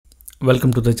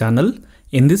Welcome to the channel.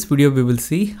 In this video we will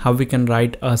see how we can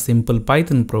write a simple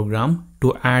Python program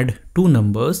to add two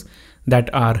numbers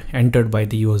that are entered by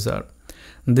the user.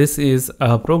 This is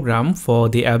a program for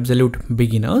the absolute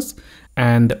beginners,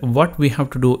 and what we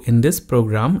have to do in this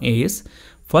program is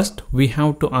first we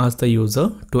have to ask the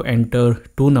user to enter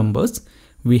two numbers.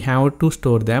 We have to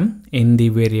store them in the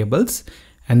variables,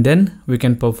 and then we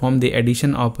can perform the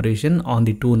addition operation on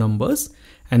the two numbers,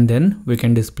 and then we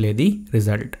can display the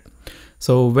result.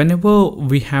 So whenever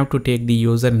we have to take the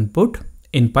user input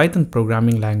in Python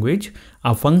programming language,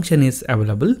 a function is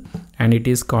available and it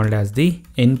is called as the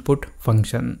input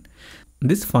function.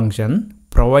 This function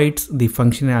provides the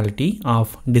functionality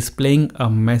of displaying a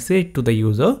message to the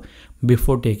user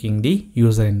before taking the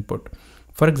user input.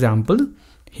 For example,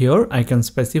 here I can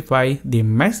specify the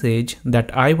message that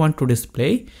I want to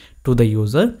display to the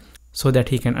user so that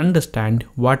he can understand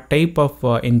what type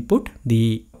of input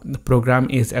the program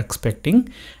is expecting,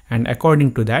 and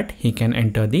according to that he can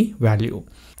enter the value.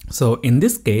 So in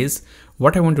this case,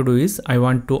 what I want to do is I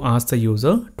want to ask the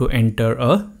user to enter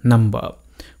a number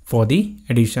for the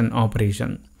addition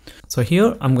operation. So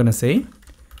here I'm gonna say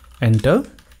enter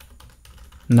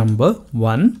number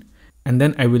 1, and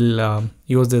then I will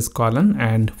use this colon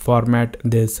and format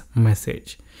this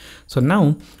message. So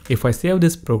now if I save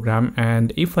this program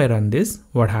and if I run this,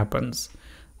 what happens?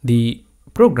 The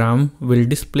program will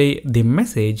display the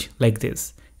message like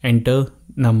this: enter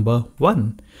number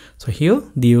 1. So here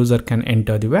the user can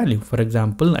enter the value. For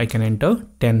example, I can enter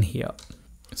 10 here.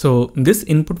 So this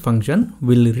input function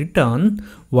will return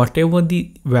whatever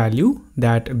the value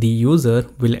that the user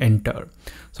will enter.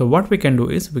 So what we can do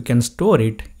is we can store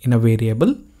it in a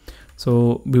variable.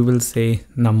 So we will say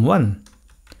num1.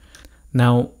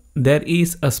 Now there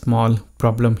is a small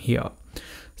problem here.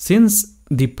 Since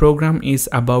the program is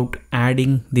about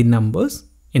adding the numbers,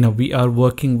 we are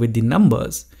working with the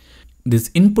numbers,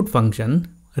 this input function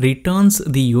returns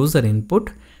the user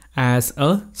input as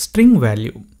a string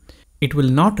value. It will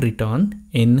not return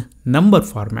in number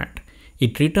format.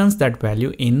 It returns that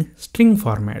value in string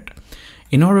format.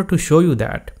 In order to show you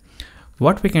that,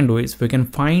 what we can do is we can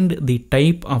find the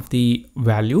type of the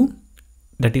value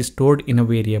that is stored in a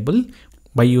variable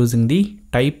by using the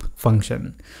type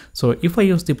function. So if I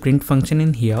use the print function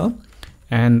in here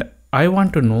and I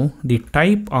want to know the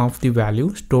type of the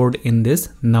value stored in this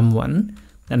num1,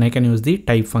 then I can use the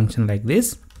type function like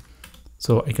this.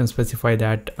 So I can specify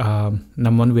that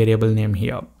num1 variable name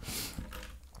here.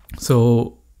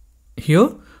 So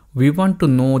here we want to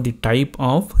know the type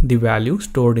of the value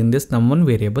stored in this num1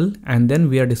 variable, and then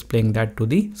we are displaying that to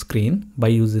the screen by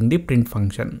using the print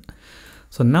function.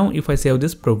 So now if I save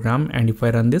this program and if I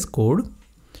run this code,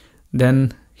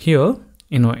 then here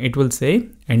it will say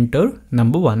enter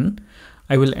number 1.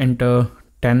 I will enter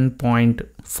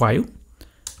 10.5,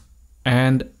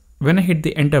 and when I hit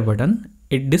the enter button,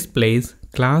 it displays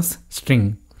class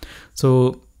string.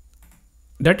 So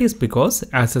that is because,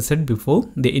 as I said before,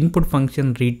 the input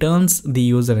function returns the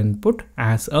user input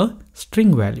as a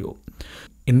string value.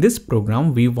 In this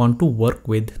program we want to work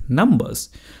with numbers.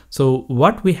 So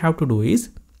what we have to do is,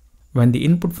 when the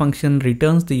input function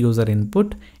returns the user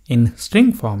input in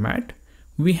string format,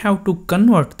 we have to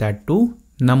convert that to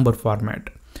number format.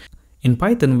 In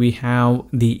Python we have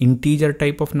the integer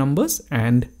type of numbers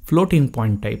and floating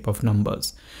point type of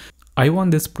numbers. I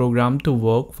want this program to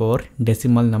work for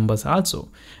decimal numbers also,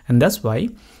 and that's why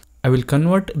I will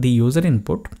convert the user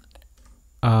input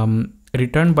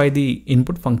returned by the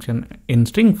input function in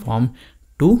string form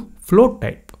to float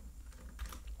type,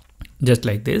 just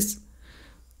like this,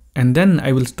 and then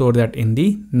I will store that in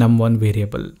the num1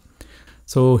 variable.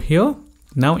 So here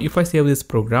now if I save this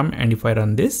program and if I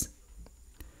run this,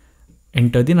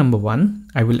 enter the number 1,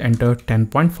 I will enter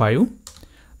 10.5.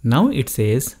 Now it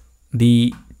says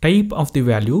the type of the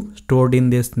value stored in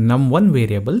this num1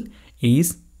 variable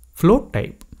is float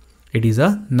type. It is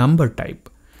a number type.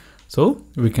 So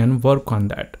we can work on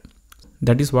that.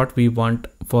 That is what we want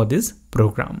for this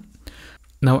program.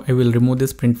 Now I will remove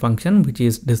this print function which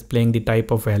is displaying the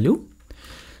type of value.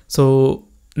 So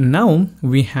now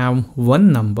we have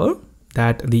one number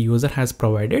that the user has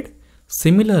provided.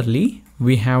 Similarly,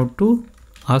 we have to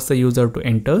ask the user to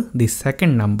enter the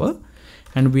second number,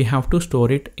 and we have to store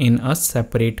it in a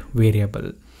separate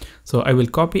variable. So I will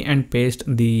copy and paste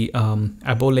the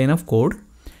above line of code,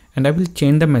 and I will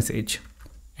change the message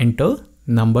enter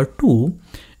number 2,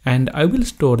 and I will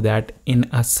store that in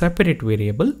a separate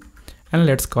variable, and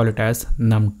let's call it as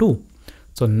num2.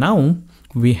 So now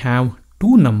we have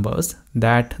two numbers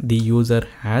that the user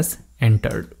has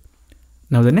entered.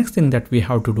 Now the next thing that we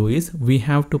have to do is we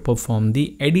have to perform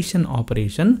the addition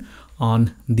operation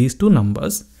on these two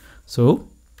numbers. So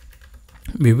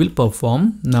we will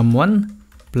perform num1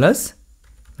 plus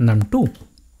num2.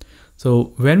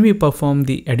 So when we perform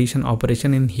the addition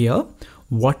operation in here,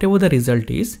 whatever the result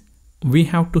is, we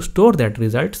have to store that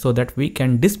result so that we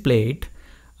can display it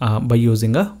by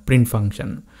using a print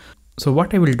function. So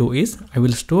what I will do is I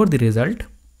will store the result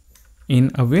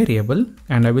in a variable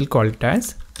and I will call it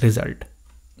as result.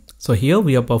 So here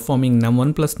we are performing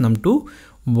num1 plus num2.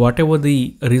 Whatever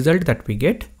the result that we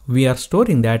get, we are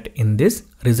storing that in this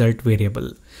result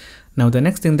variable. Now the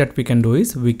next thing that we can do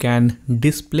is we can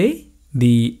display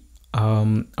the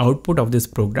output of this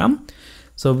program.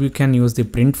 So we can use the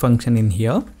print function in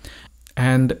here.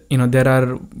 And there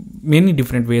are many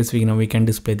different ways we can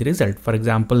display the result. For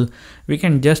example, we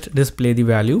can just display the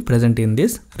value present in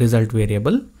this result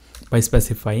variable by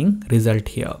specifying result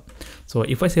here. So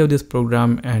if I save this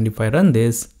program and if I run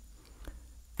this,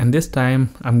 and this time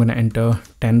I'm going to enter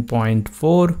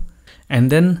 10.4 and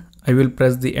then I will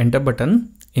press the enter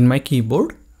button in my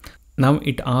keyboard. Now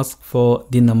it asks for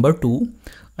the number 2.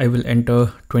 I will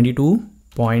enter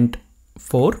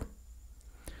 22.4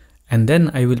 and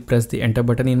then I will press the enter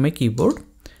button in my keyboard.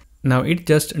 Now it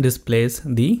just displays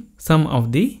the sum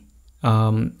of the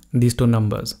these two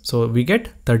numbers. So we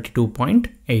get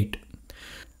 32.8.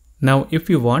 Now if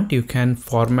you want, you can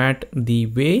format the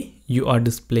way you are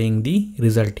displaying the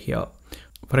result here.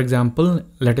 For example,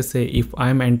 let us say if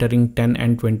I'm entering 10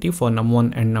 and 20 for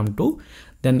num1 and num2,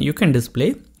 then you can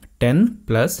display 10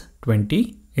 plus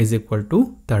 20 is equal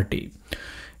to 30.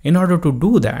 In order to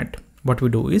do that, what we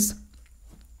do is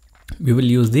we will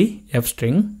use the f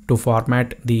string to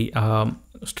format the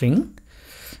string.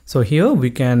 So here we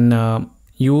can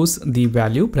use the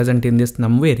value present in this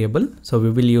num variable. So we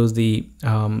will use the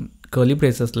curly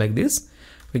braces like this.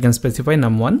 We can specify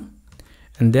num1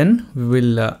 and then we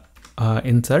will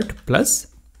insert plus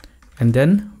and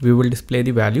then we will display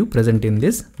the value present in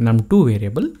this num2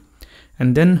 variable,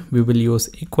 and then we will use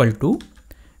equal to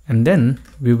and then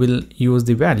we will use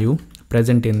the value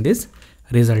present in this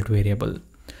result variable.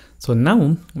 So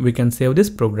now we can save this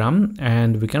program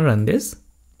and we can run this.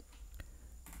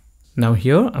 Now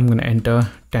here I'm going to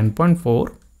enter 10.4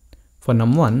 for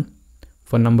num1.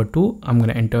 For number 2, I'm going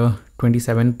to enter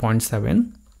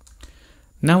 27.7.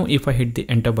 Now if I hit the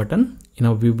enter button,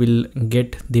 we will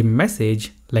get the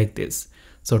message like this.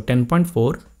 So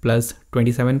 10.4 plus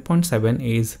 27.7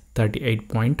 is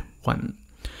 38.1.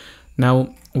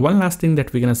 Now one last thing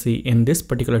that we're going to see in this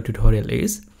particular tutorial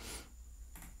is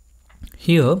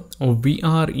here we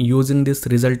are using this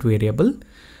result variable,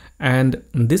 and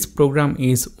this program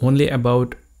is only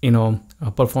about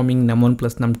performing num1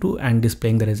 plus num2 and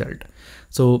displaying the result.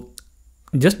 So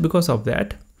just because of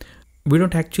that, we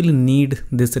don't actually need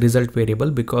this result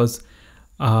variable because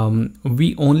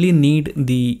we only need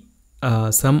the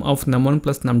sum of num1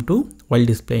 plus num2 while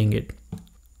displaying it.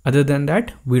 Other than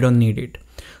that, we don't need it.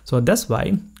 So that's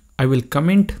why I will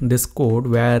comment this code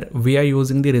where we are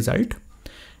using the result,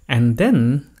 and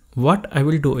then what I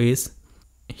will do is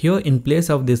here in place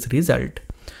of this result,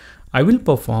 I will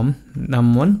perform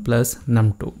num1 plus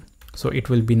num2. So it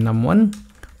will be num1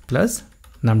 plus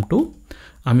num2.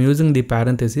 I'm using the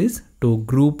parentheses to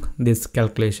group this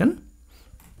calculation.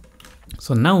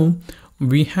 So now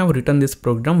we have written this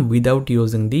program without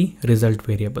using the result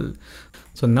variable.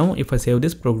 So now if I save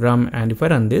this program and if I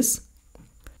run this,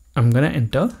 I'm gonna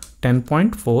enter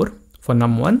 10.4 for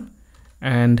num1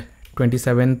 and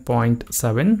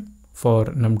 27.7 for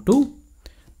num2.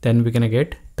 Then we're gonna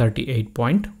get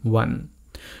 38.1.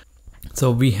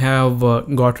 So we have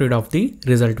got rid of the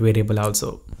result variable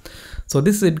also. So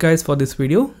this is it guys for this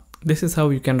video. This is how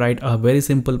you can write a very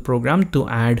simple program to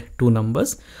add two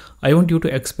numbers. I want you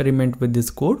to experiment with this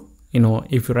code.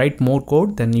 If you write more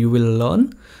code, then you will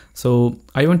learn. So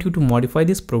I want you to modify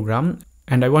this program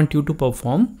and I want you to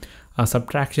perform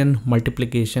subtraction,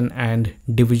 multiplication and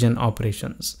division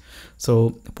operations.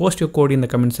 So post your code in the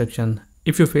comment section.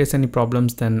 If you face any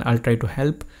problems, then I'll try to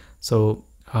help. So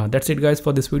that's it guys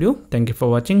for this video. Thank you for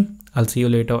watching. I'll see you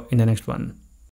later in the next one.